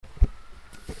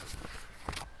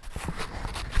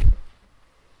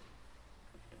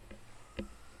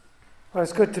Well,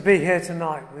 it's good to be here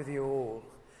tonight with you all.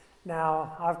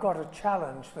 Now, I've got a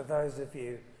challenge for those of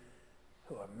you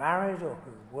who are married or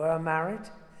who were married.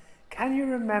 Can you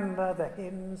remember the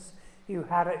hymns you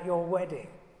had at your wedding?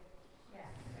 Yes.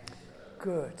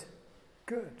 Good.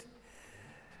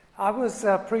 I was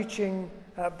preaching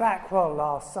at Backwell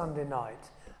last Sunday night,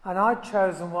 and I'd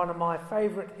chosen one of my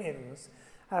favourite hymns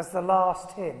as the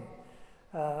last hymn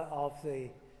of the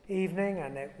evening,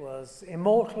 and it was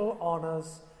Immortal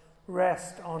Honours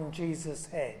Rest on Jesus'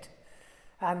 Head.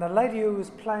 And the lady who was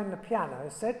playing the piano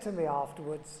said to me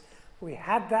afterwards, we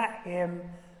had that hymn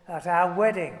at our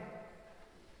wedding.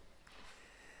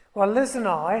 Well, Liz and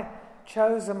I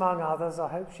chose, among others, I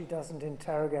hope she doesn't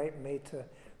interrogate me to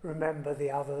remember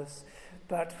the others,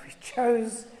 but we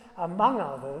chose, among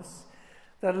others,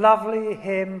 the lovely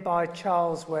hymn by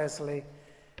Charles Wesley,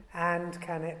 And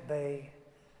Can It Be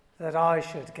That I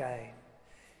Should Gain?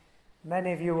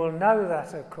 Many of you will know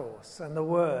that, of course, and the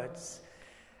words.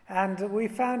 And we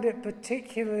found it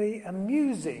particularly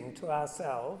amusing to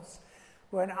ourselves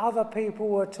when other people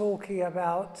were talking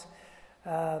about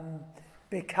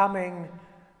becoming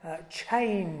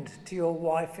chained to your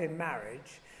wife in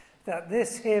marriage, that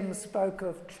this hymn spoke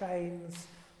of chains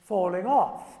falling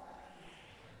off.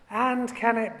 And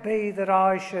can it be that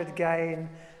I should gain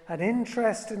an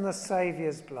interest in the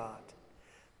Saviour's blood?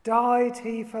 Died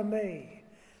he for me,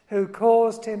 who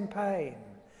caused him pain,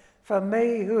 for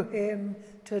me who him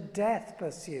to death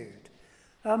pursued.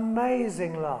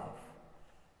 Amazing love,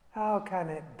 how can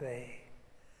it be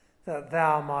that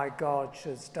thou, my God,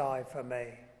 shouldst die for me?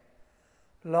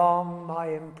 Long my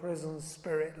imprisoned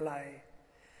spirit lay,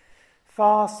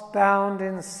 fast bound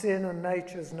in sin and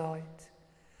nature's night.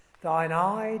 Thine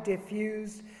eye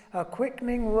diffused a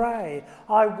quickening ray.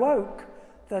 I woke,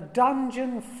 the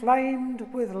dungeon flamed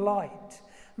with light.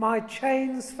 My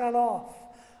chains fell off,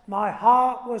 my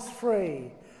heart was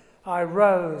free. I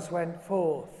rose, went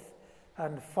forth,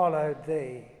 and followed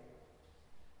thee.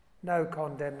 No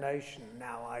condemnation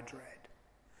now I dread.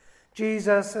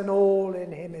 Jesus and all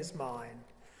in him is mine.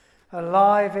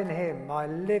 Alive in him, my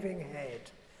living head,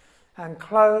 and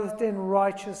clothed in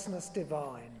righteousness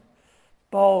divine.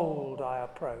 Bold I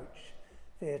approach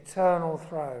the eternal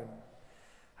throne,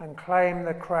 and claim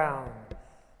the crown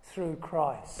through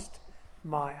Christ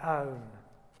my own.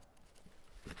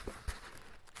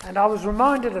 And I was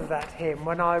reminded of that hymn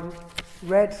when I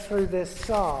read through this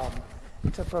psalm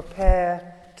to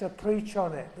prepare to preach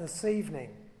on it this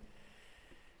evening.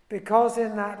 Because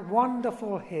in that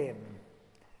wonderful hymn,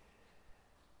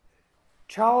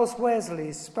 Charles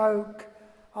Wesley spoke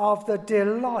of the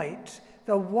delight,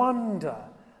 the wonder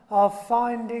of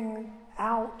finding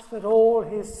out that all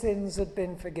his sins had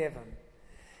been forgiven.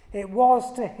 It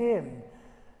was to him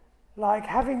like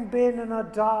having been in a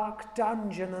dark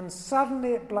dungeon and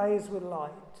suddenly it blazed with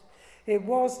light. It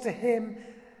was to him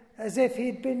as if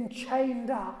he'd been chained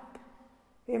up,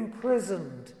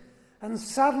 imprisoned, and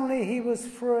suddenly he was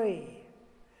free.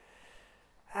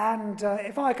 And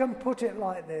if I can put it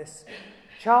like this,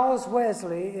 Charles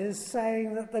Wesley is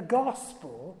saying that the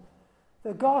gospel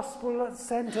that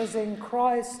centres in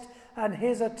Christ and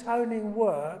his atoning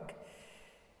work,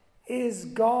 is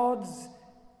God's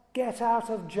get out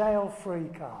of jail free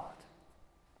card.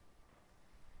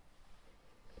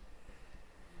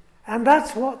 And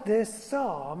that's what this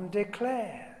psalm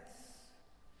declares.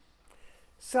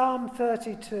 Psalm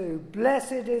 32,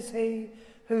 blessed is he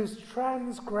whose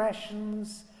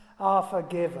transgressions are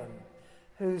forgiven,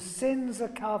 whose sins are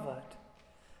covered.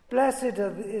 Blessed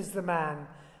is the man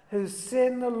whose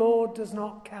sin the Lord does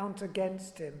not count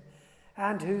against him,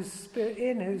 and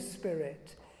in whose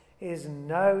spirit is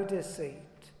no deceit.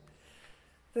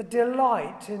 The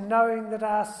delight in knowing that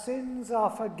our sins are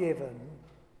forgiven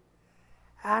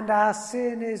and our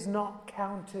sin is not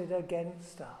counted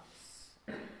against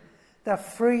us. The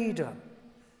freedom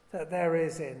that there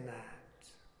is in that.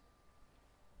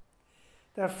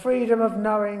 The freedom of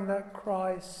knowing that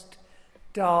Christ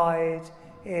died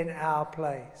in our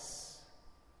place.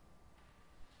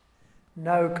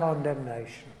 No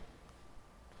condemnation.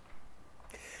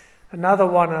 Another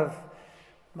one of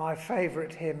my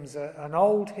favourite hymns, an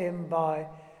old hymn by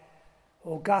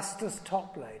Augustus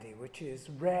Toplady, which is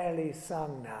rarely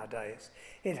sung nowadays.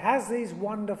 It has these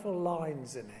wonderful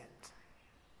lines in it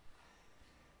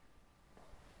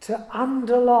to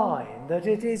underline that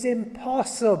it is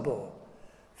impossible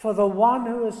for the one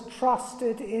who has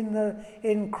trusted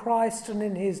in Christ and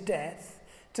in his death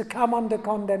to come under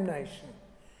condemnation.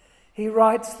 He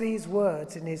writes these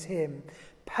words in his hymn,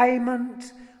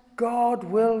 payment God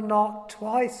will not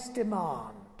twice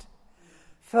demand,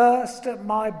 first at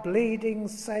my bleeding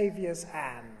Saviour's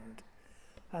hand,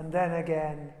 and then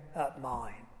again at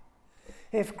mine.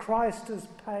 If Christ has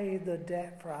paid the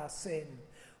debt for our sin,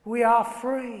 we are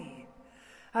free,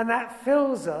 and that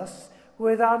fills us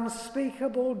with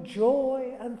unspeakable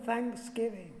joy and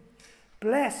thanksgiving.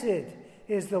 Blessed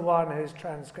is the one whose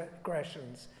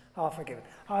transgressions are forgiven.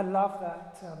 I love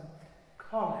that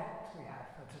collect we had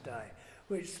for today,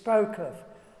 which spoke of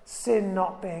sin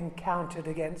not being counted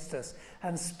against us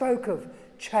and spoke of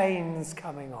chains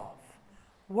coming off.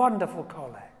 Wonderful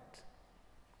collect.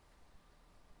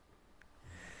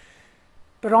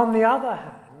 But on the other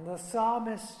hand, the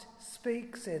psalmist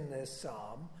speaks in this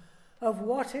psalm of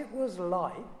what it was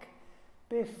like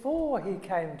before he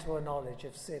came to a knowledge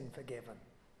of sin forgiven.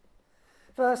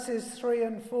 Verses 3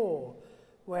 and 4,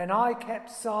 when I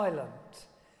kept silent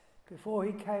before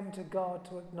he came to God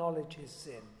to acknowledge his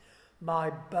sin, my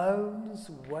bones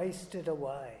wasted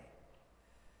away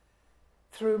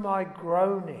through my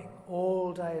groaning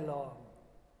all day long.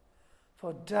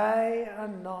 For day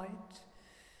and night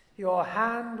your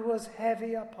hand was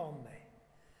heavy upon me.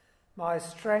 My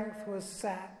strength was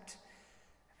sapped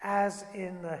as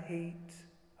in the heat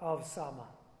of summer.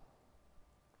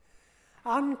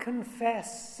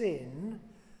 Unconfessed sin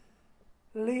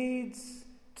leads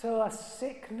to a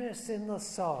sickness in the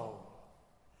soul.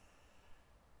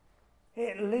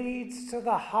 It leads to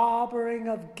the harbouring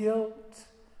of guilt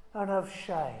and of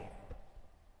shame.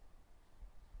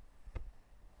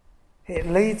 It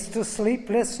leads to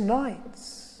sleepless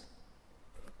nights.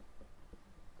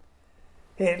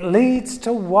 It leads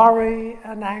to worry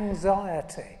and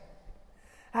anxiety.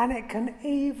 And it can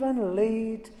even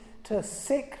lead to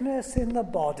sickness in the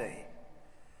body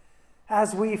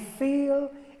as we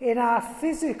feel in our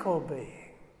physical being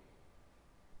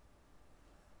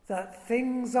that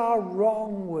things are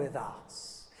wrong with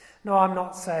us. No, I'm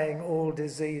not saying all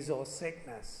disease or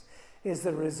sickness is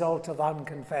the result of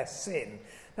unconfessed sin.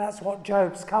 That's what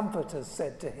Job's comforters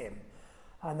said to him,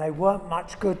 and they weren't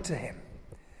much good to him.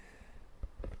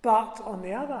 But on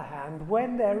the other hand,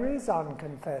 when there is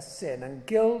unconfessed sin and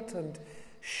guilt and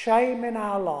shame in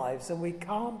our lives and we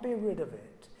can't be rid of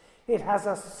it, it has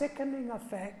a sickening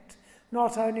effect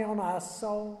not only on our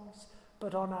souls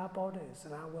but on our bodies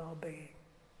and our well-being.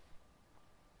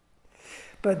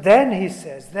 But then he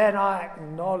says, then I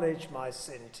acknowledge my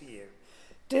sin to you,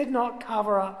 did not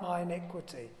cover up my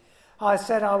iniquity. I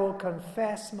said I will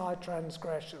confess my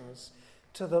transgressions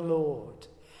to the Lord,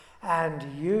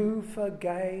 and you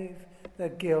forgave the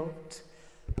guilt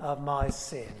of my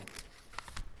sin.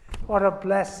 What a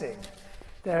blessing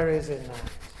there is in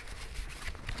that.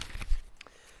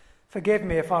 Forgive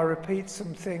me if I repeat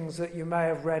some things that you may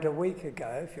have read a week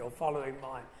ago, if you're following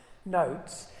my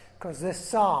notes, because this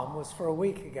psalm was for a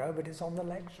week ago, but it's on the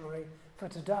lectionary for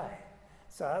today.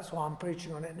 So that's why I'm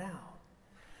preaching on it now.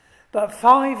 But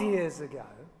 5 years ago,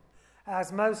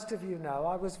 as most of you know,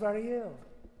 I was very ill.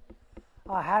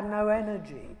 I had no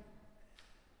energy.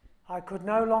 I could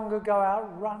no longer go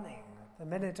out running. The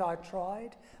minute I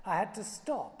tried, I had to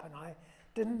stop, and I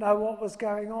didn't know what was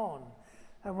going on.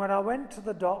 And when I went to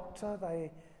the doctor,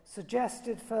 they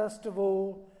suggested, first of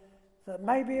all, that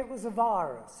maybe it was a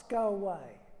virus. Go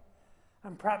away,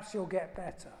 and perhaps you'll get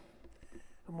better.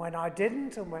 And when I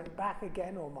didn't and went back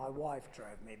again, or my wife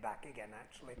drove me back again,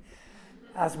 actually,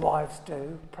 as wives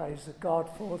do, praise God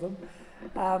for them.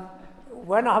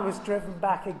 When I was driven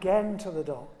back again to the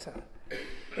doctor,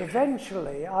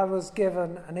 eventually I was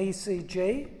given an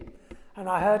ECG, and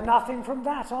I heard nothing from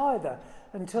that either,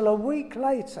 until a week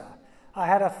later I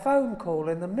had a phone call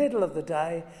in the middle of the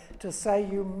day to say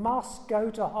you must go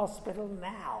to hospital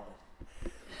now,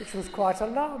 which was quite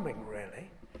alarming, really.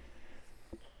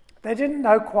 They didn't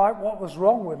know quite what was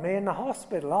wrong with me in the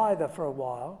hospital either for a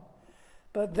while,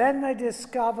 but then they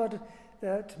discovered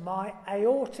that my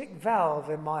aortic valve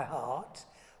in my heart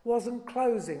wasn't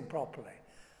closing properly.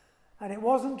 And it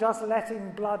wasn't just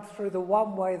letting blood through the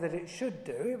one way that it should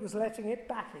do, it was letting it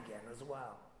back again as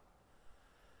well.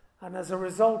 And as a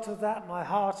result of that, my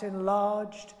heart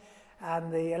enlarged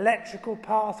and the electrical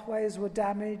pathways were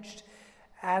damaged,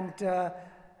 and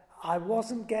I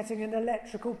wasn't getting an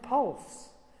electrical pulse.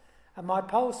 And my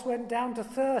pulse went down to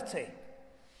 30.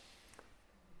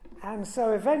 And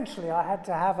so eventually I had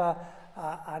to have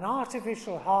an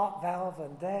artificial heart valve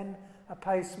and then a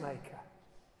pacemaker.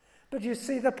 But you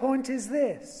see, the point is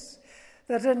this,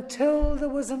 that until there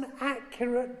was an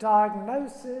accurate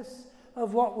diagnosis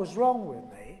of what was wrong with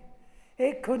me,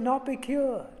 it could not be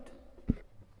cured.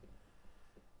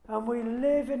 And we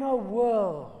live in a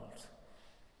world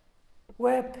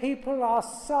where people are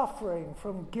suffering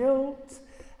from guilt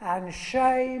and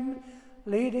shame,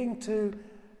 leading to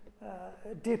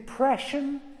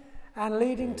depression and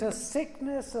leading to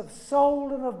sickness of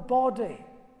soul and of body,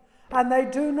 and they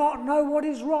do not know what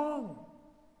is wrong.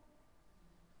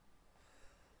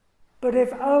 But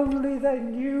if only they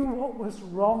knew what was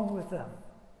wrong with them,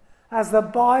 as the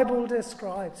Bible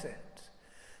describes it,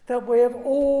 that we have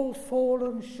all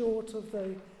fallen short of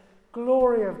the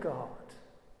glory of God,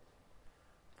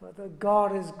 but that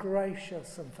God is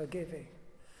gracious and forgiving.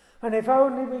 And if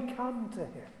only we come to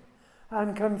him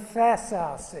and confess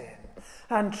our sin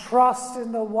and trust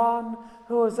in the one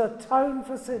who has atoned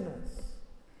for sinners,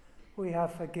 we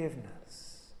have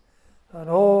forgiveness, and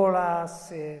all our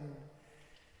sin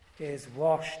is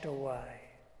washed away.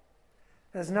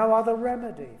 There's no other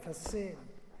remedy for sin.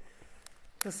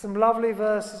 There's some lovely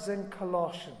verses in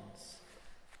Colossians,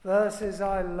 verses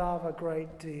I love a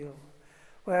great deal,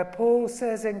 where Paul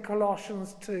says in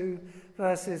Colossians 2,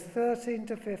 verses 13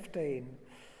 to 15,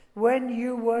 when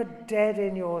you were dead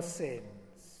in your sins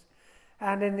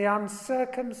and in the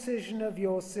uncircumcision of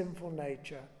your sinful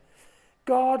nature,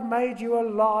 God made you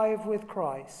alive with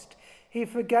Christ. He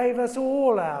forgave us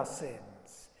all our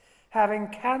sins, having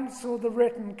cancelled the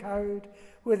written code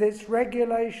with its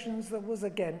regulations that was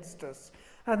against us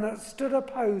and that stood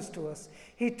opposed to us.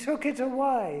 He took it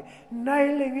away,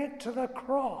 nailing it to the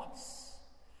cross.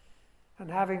 And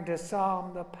having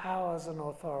disarmed the powers and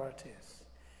authorities,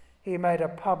 he made a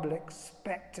public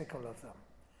spectacle of them,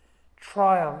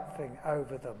 triumphing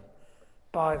over them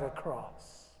by the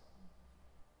cross.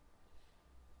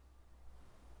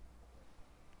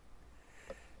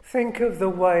 Think of the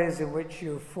ways in which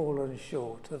you've fallen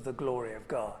short of the glory of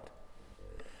God.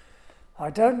 I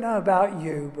don't know about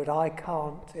you, but I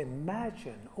can't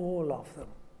imagine all of them.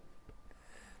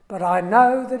 But I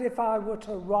know that if I were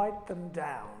to write them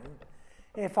down,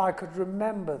 if I could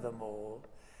remember them all,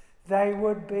 they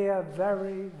would be a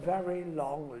very, very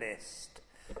long list.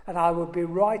 And I would be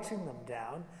writing them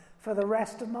down for the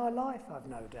rest of my life, I've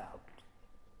no doubt.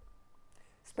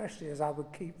 Especially as I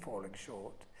would keep falling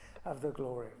short of the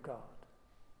glory of God.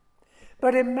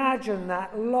 But imagine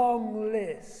that long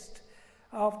list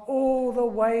of all the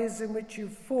ways in which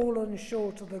you've fallen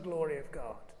short of the glory of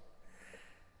God.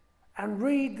 And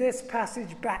read this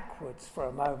passage backwards for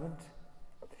a moment.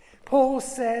 Paul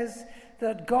says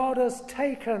that God has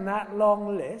taken that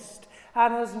long list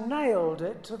and has nailed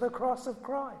it to the cross of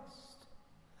Christ,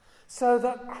 so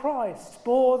that Christ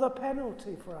bore the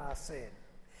penalty for our sin,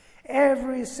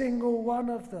 every single one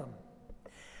of them.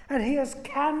 And he has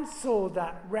cancelled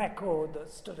that record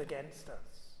that stood against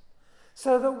us,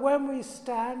 so that when we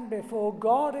stand before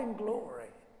God in glory,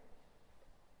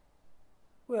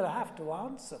 we'll have to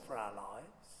answer for our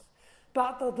lives,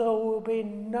 but that there will be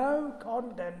no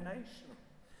condemnation,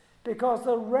 because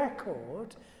the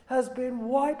record has been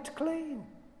wiped clean.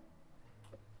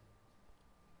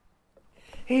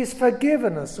 He's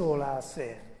forgiven us all our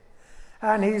sin,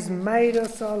 and he's made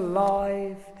us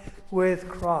alive with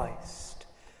Christ.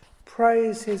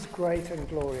 Praise his great and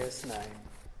glorious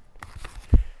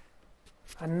name.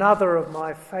 Another of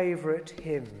my favourite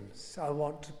hymns I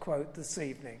want to quote this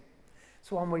evening.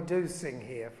 It's one we do sing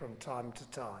here from time to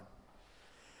time,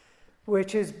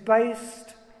 which is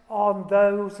based on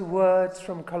those words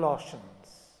from Colossians.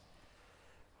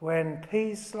 When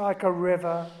peace like a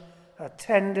river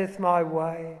attendeth my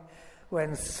way,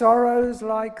 when sorrows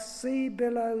like sea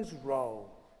billows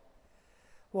roll,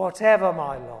 whatever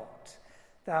my lot,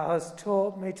 thou hast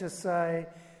taught me to say,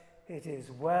 it is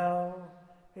well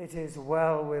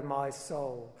with my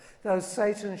soul. Though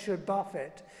Satan should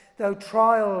buffet, though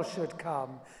trials should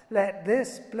come, let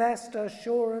this blessed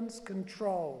assurance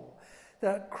control,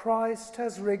 that Christ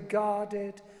has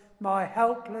regarded my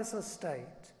helpless estate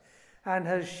and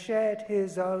has shed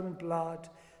his own blood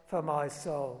for my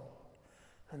soul.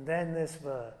 And then this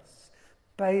verse,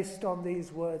 based on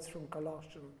these words from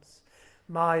Colossians,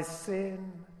 my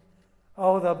sin,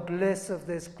 oh, the bliss of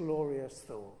this glorious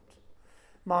thought.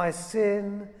 My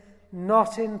sin,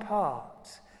 not in part,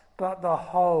 but the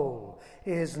whole,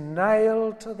 is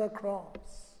nailed to the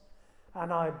cross,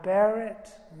 and I bear it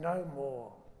no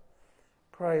more.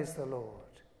 Praise the Lord.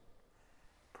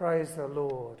 Praise the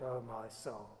Lord, O my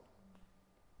soul.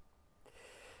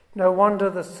 No wonder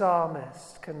the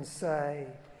psalmist can say,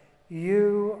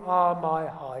 you are my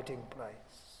hiding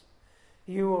place.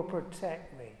 You will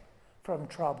protect me from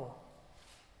trouble.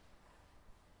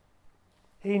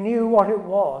 He knew what it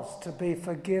was to be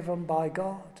forgiven by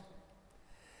God.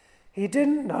 He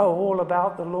didn't know all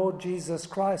about the Lord Jesus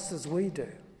Christ as we do.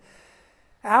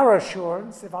 Our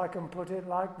assurance, if I can put it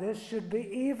like this, should be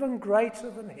even greater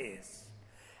than his.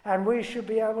 And we should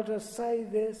be able to say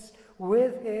this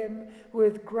with him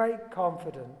with great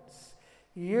confidence.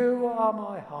 You are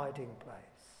my hiding place.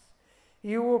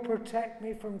 You will protect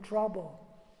me from trouble.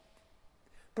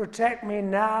 Protect me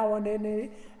now and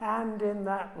in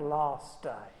that last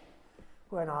day,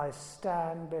 when I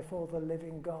stand before the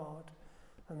living God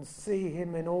and see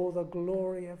him in all the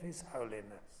glory of his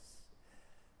holiness.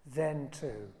 Then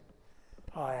too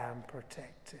I am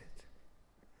protected.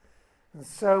 And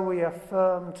so we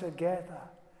affirm together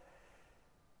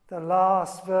the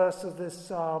last verse of this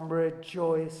psalm: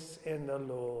 rejoice in the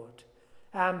Lord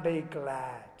and be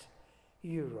glad,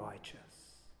 you righteous.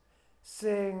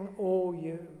 Sing, all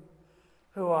you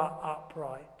who are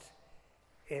upright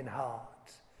in heart.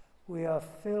 We are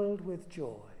filled with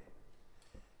joy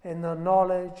in the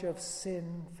knowledge of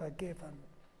sin forgiven.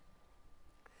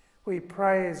 We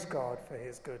praise God for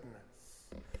his goodness.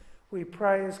 We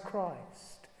praise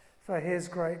Christ for his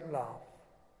great love.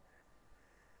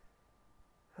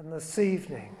 And this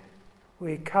evening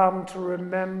we come to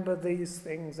remember these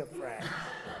things afresh,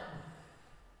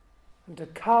 and to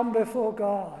come before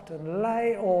God and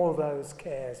lay all those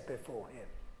cares before him,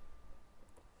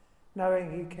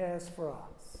 knowing he cares for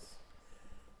us,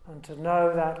 and to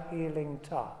know that healing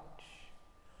touch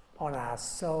on our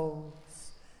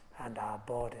souls and our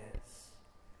bodies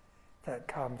that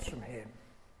comes from him.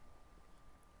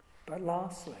 But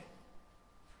lastly,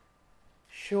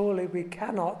 surely we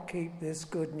cannot keep this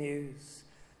good news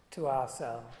to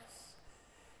ourselves.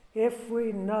 If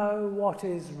we know what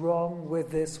is wrong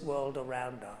with this world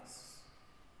around us,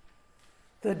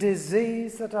 the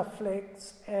disease that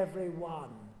afflicts every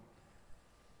one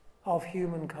of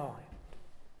humankind,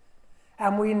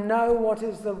 and we know what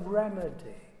is the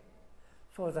remedy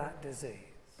for that disease,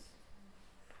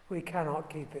 we cannot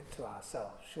keep it to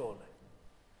ourselves, surely.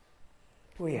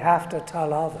 We have to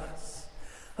tell others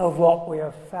of what we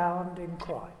have found in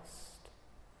Christ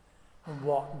and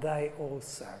what they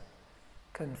also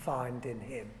can find in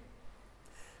him.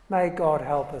 May God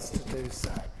help us to do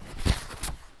so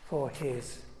for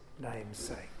his name's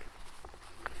sake.